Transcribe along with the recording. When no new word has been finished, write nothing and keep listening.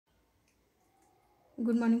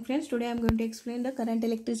Good morning friends. Today I am going to explain the current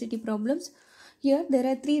electricity problems. Here there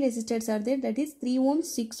are three resistors are there, that is 3 ohms,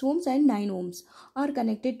 6 ohms and 9 ohms are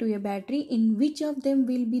connected to a battery. In which of them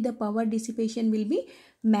will be the power dissipation will be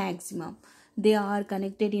maximum? They are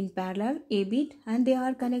connected in parallel A bit and they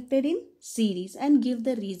are connected in series, and give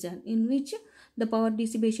the reason in which the power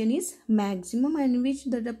dissipation is maximum and in which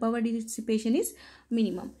the power dissipation is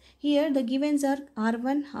minimum. Here the givens are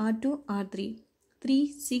R1, R2, R3.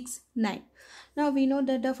 3, 6, 9. Now we know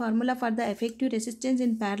that the formula for the effective resistance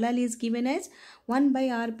in parallel is given as 1 by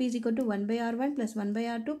Rp is equal to 1 by R1 plus 1 by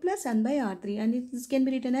R2 plus 1 by R3, and this can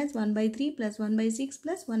be written as 1 by 3 plus 1 by 6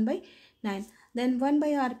 plus 1 by 9. Then 1 by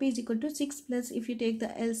Rp is equal to 6 plus, if you take the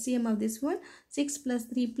LCM of this one, 6 plus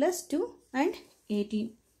 3 plus 2 and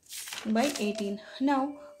 18 by 18.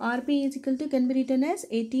 Now Rp is equal to can be written as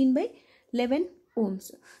 18 by 11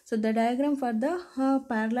 ohms. So the diagram for the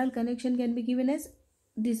parallel connection can be given as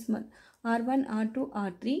this one. R1, R2,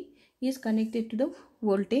 R3 is connected to the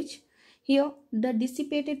voltage. Here the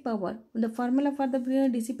dissipated power, the formula for the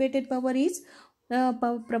dissipated power is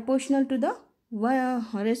proportional to the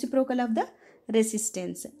reciprocal of the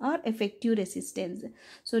resistance or effective resistance.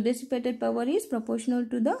 So dissipated power is proportional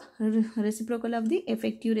to the reciprocal of the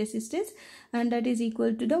effective resistance, and that is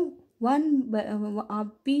equal to the 1 by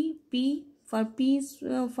P for P is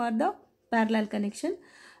for the parallel connection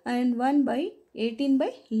and 1 by 18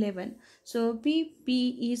 by 11. So P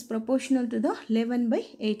is proportional to the 11 by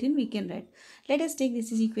 18 we can write. Let us take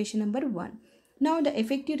this is equation number 1. Now the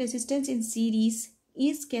effective resistance in series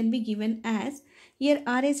is can be given as, here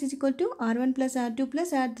RS is equal to R1 plus R2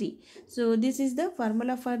 plus R3. So this is the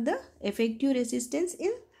formula for the effective resistance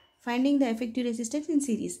in finding the effective resistance in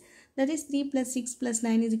series. That is 3 plus 6 plus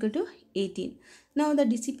 9 is equal to 18. Now the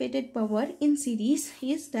dissipated power in series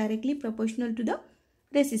is directly proportional to the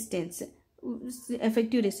resistance,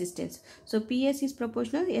 effective resistance. So PS is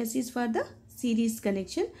proportional, S is for the series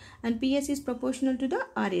connection and PS is proportional to the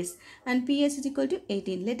RS, and PS is equal to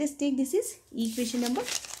 18. Let us take this is equation number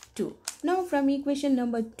 2. Now from equation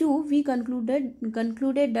number 2 we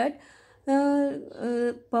concluded that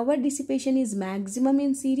power dissipation is maximum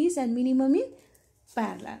in series and minimum in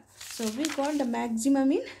parallel. So we got the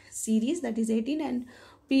maximum in series, that is 18, and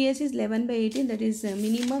PS is 11 by 18, that is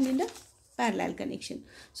minimum in the parallel connection.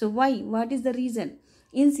 So why? What is the reason?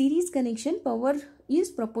 In series connection, power is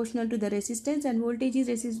proportional to the resistance and voltage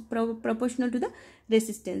is proportional to the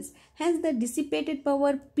resistance. Hence the dissipated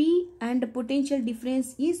power P and the potential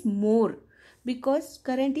difference is more because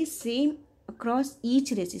current is same across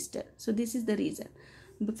each resistor. So this is the reason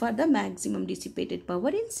for the maximum dissipated power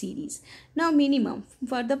in series. Now minimum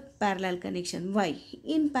for the parallel connection. Why?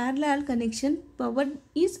 In parallel connection, power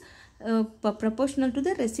is proportional to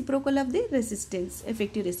the reciprocal of the resistance,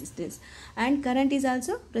 effective resistance, and current is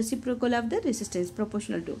also reciprocal of the resistance,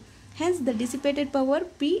 proportional to. Hence the dissipated power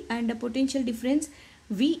P and the potential difference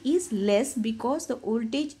V is less because the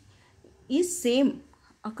voltage is same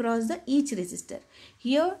across the each resistor.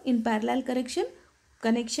 Here in parallel connection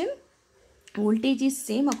voltage is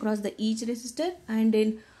same across the each resistor, and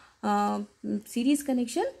in series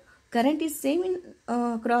connection current is same in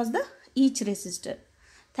across the each resistor.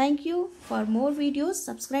 Thank you. For more videos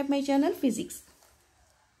subscribe my channel Physics.